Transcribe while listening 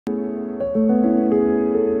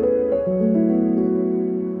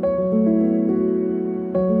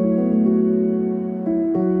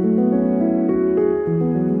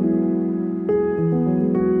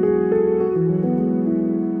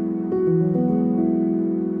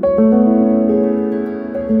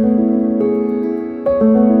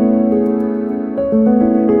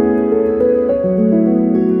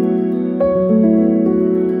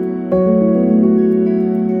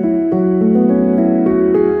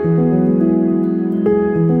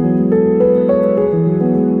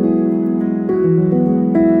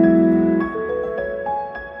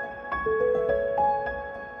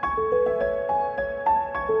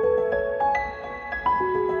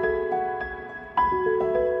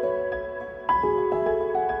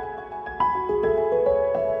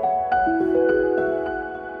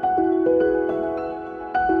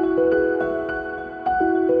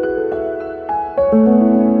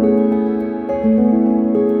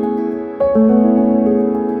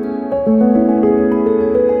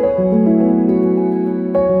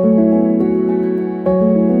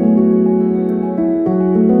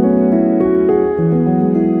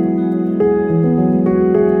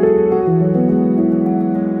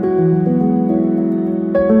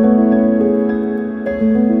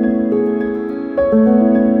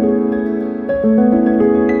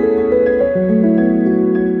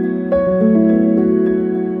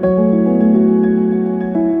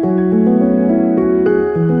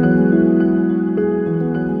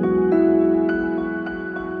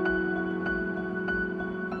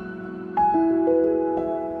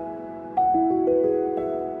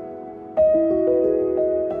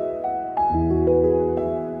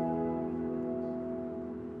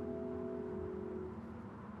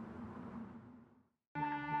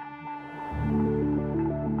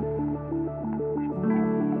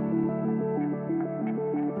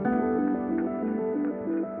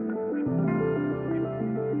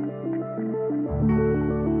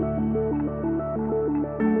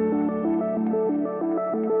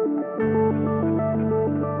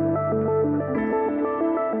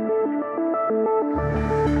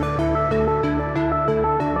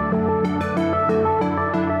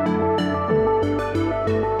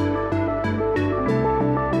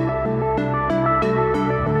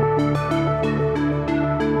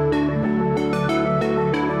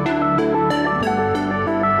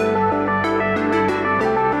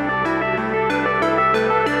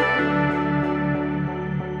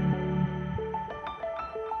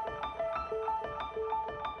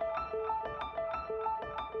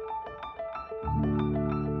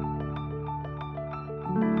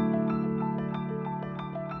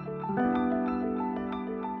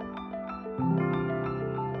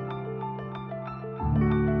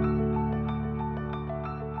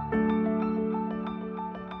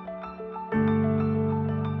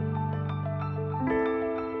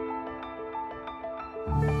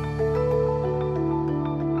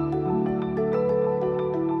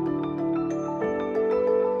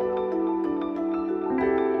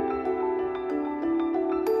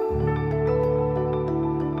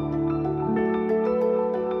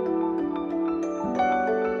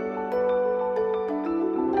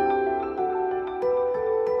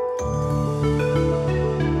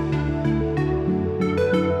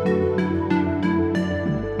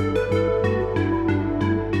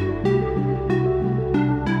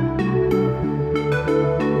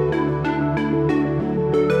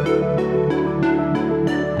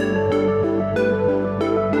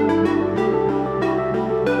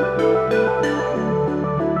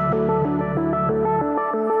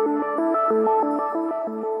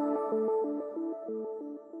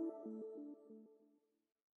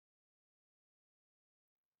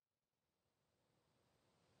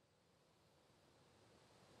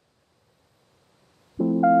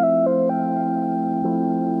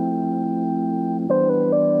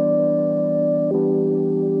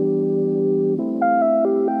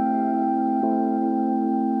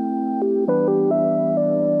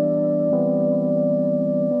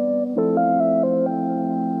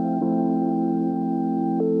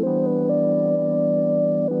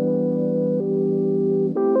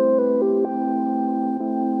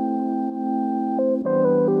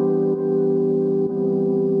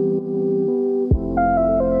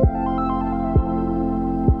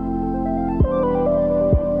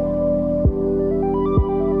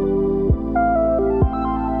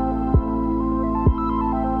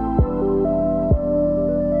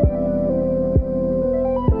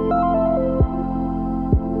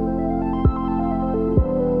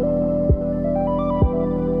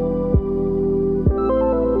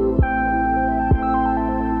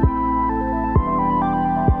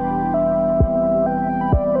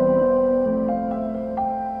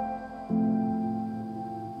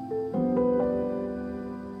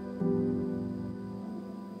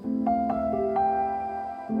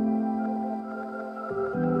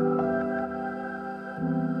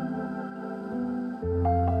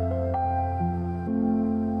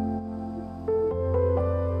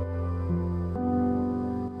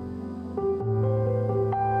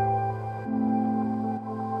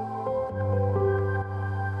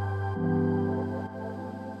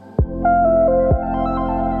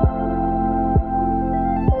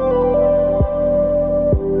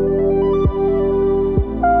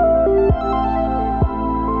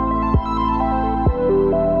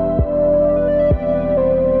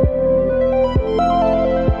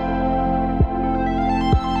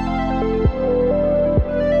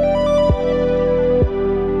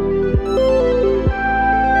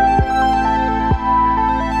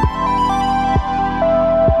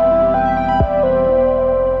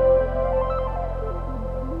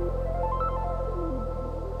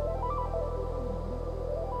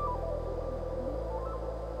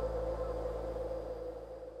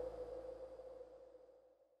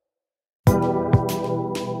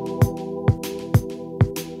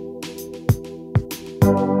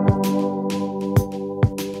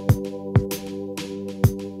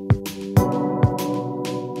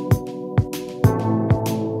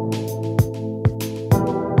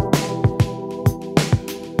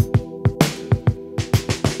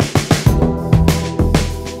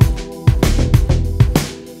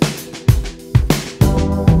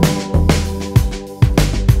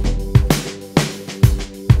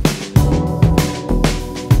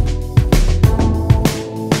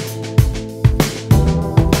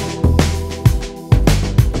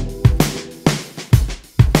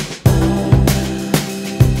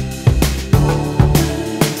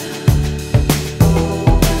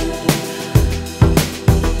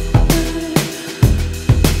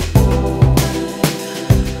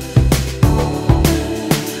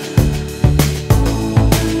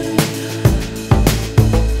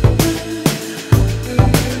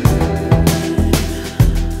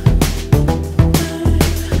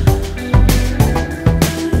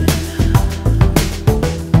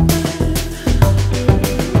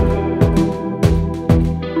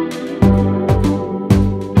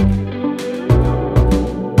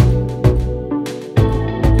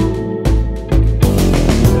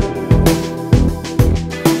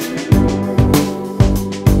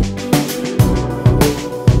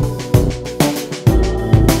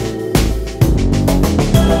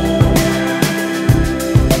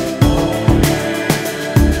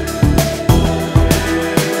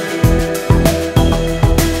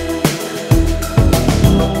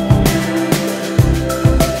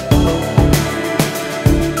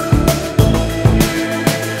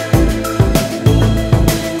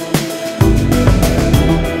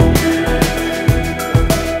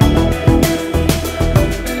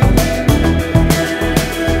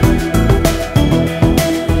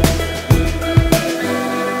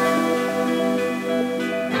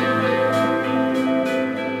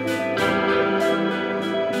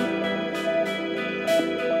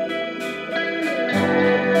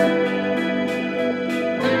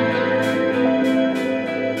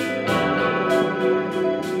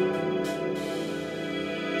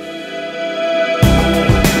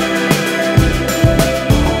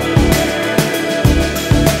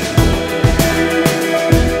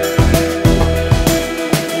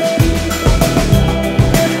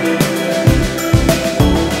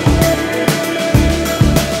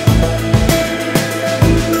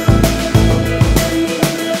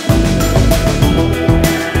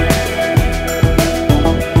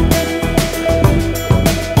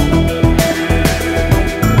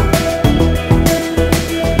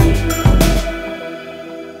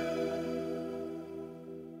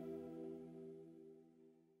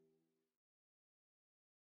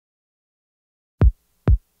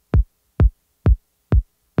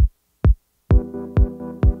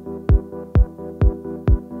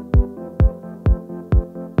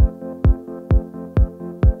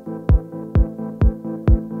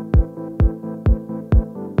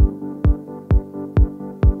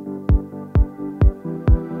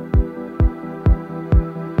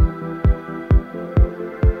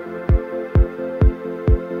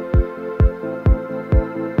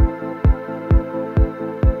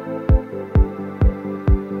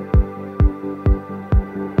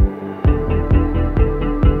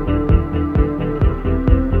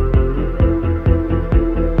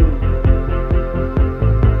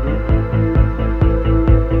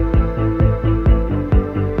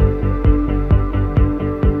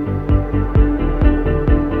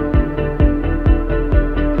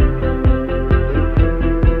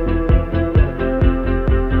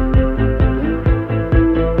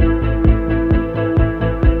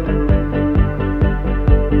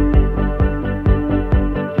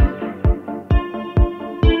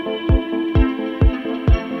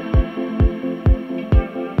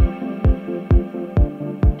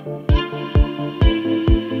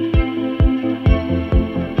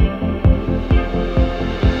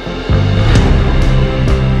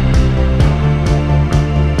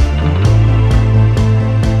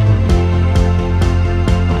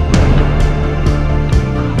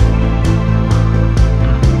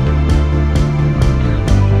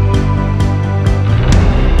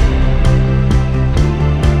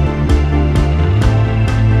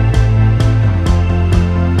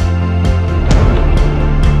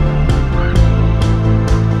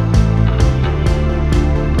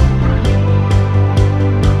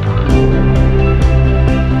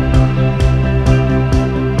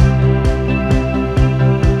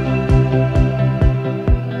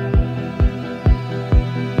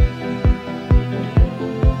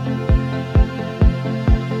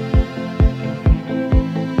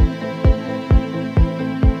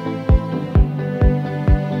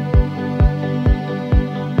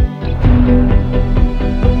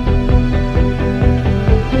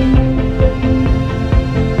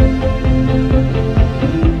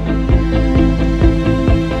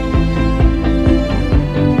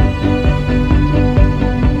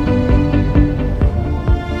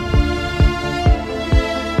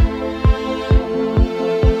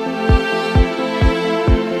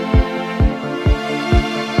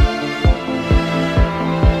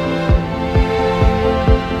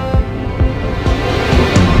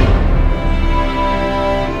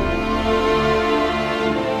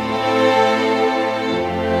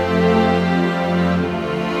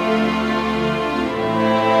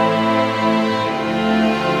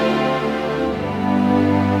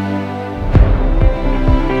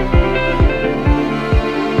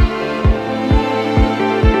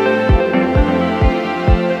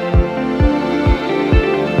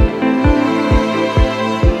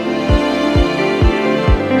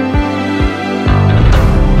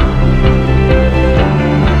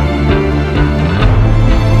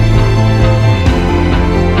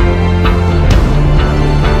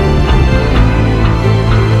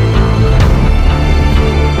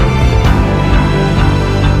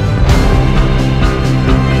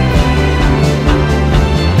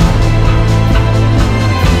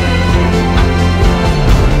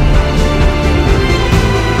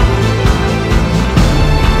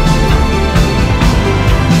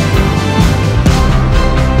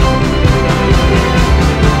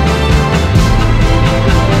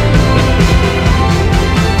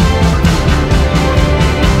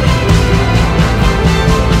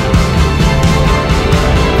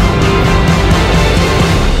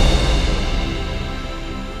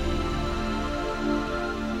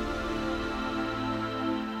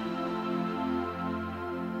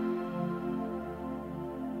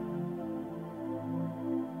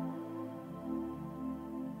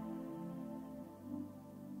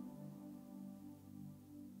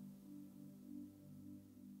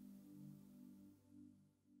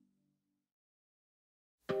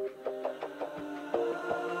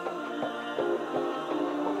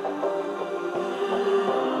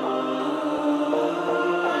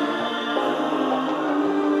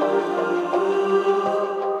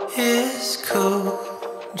It's cool,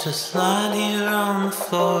 just lying here on the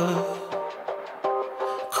floor.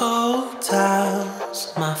 Cold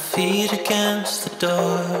tiles, my feet against the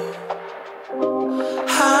door.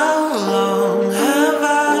 How long have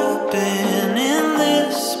I been in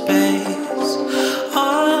this space?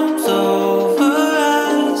 Arms over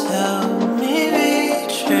eyes, help me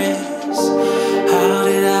retrace. How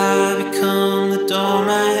did I become the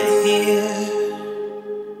doormat here?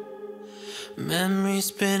 Memories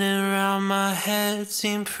spinning around my head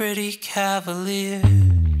seem pretty cavalier.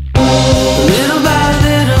 Little by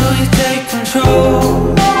little you take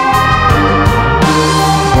control.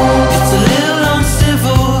 It's a little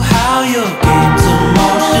uncivil how your game's in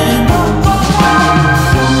motion.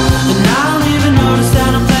 And I don't even notice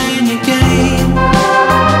that I'm playing your game.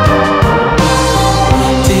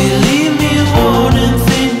 Till you leave me a warning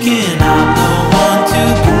thinking I'm the one to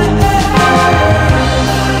blame.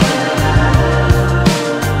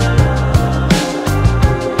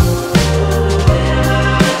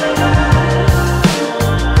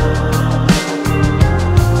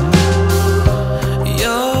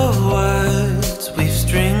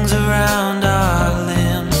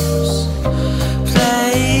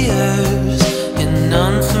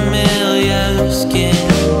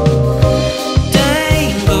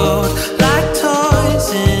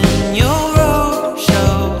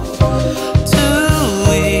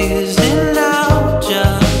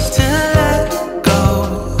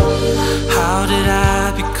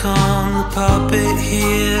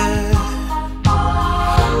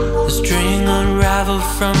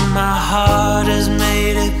 From my heart has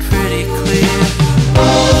made it pretty clear.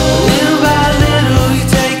 Little by little you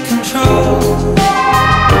take control.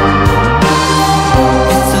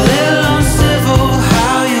 It's a little uncivil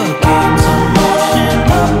how your game's in motion.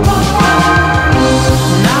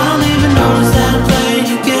 And I don't even notice that I'm playing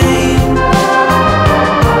your game.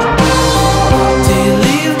 Till you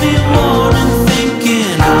leave me warning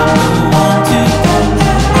thinking I'm the one to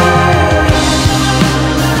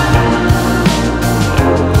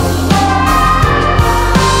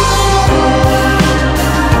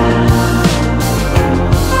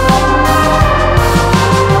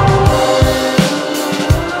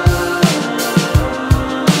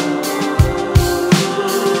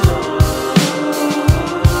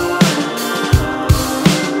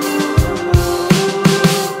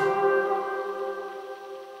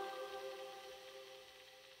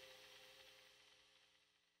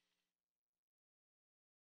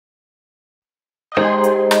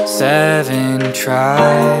Seven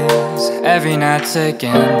tries, every night's a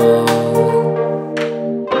gamble.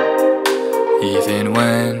 Even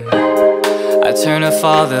when I turn off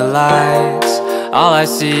all the lights, all I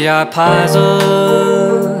see are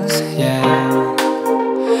puzzles, yeah.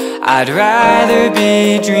 I'd rather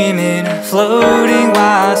be dreaming, floating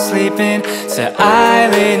while sleeping, to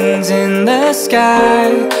islands in the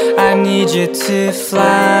sky. I need you to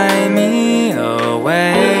fly me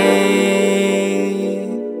away.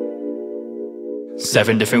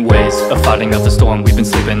 Seven different ways of fighting off the storm we've been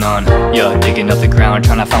sleeping on. Yeah, digging up the ground,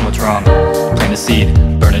 trying to find what's wrong. Plant a seed,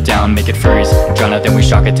 burn it down, make it freeze. Drown it, then we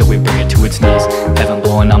shock it till we bring it to its knees. Heaven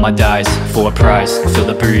blowing on my dice, for a prize. Feel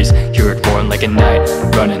the breeze, hear it roaring like a night.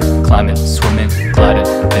 Running, climbing, swimming, gliding,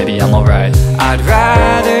 maybe I'm alright. I'd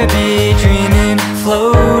rather be dreaming,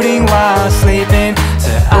 floating while sleeping,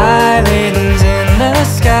 to islands in the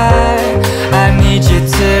sky. I need you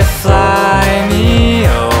to fly me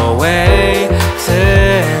away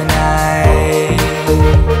tonight.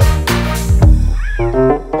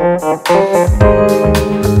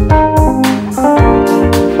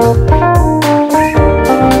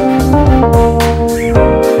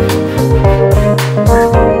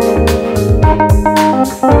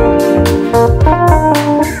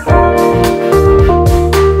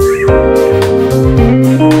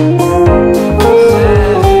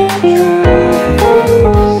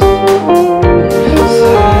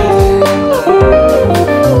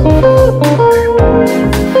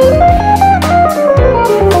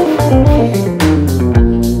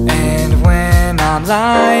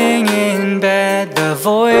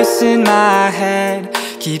 In my head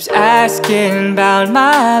keeps asking about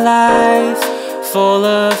my life, full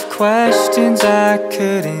of questions I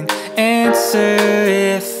couldn't answer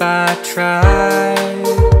if I tried.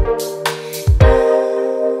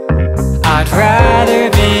 I'd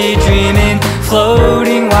rather be dreaming,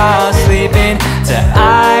 floating while sleeping, to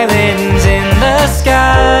islands in the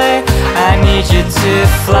sky. I need you to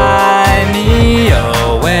fly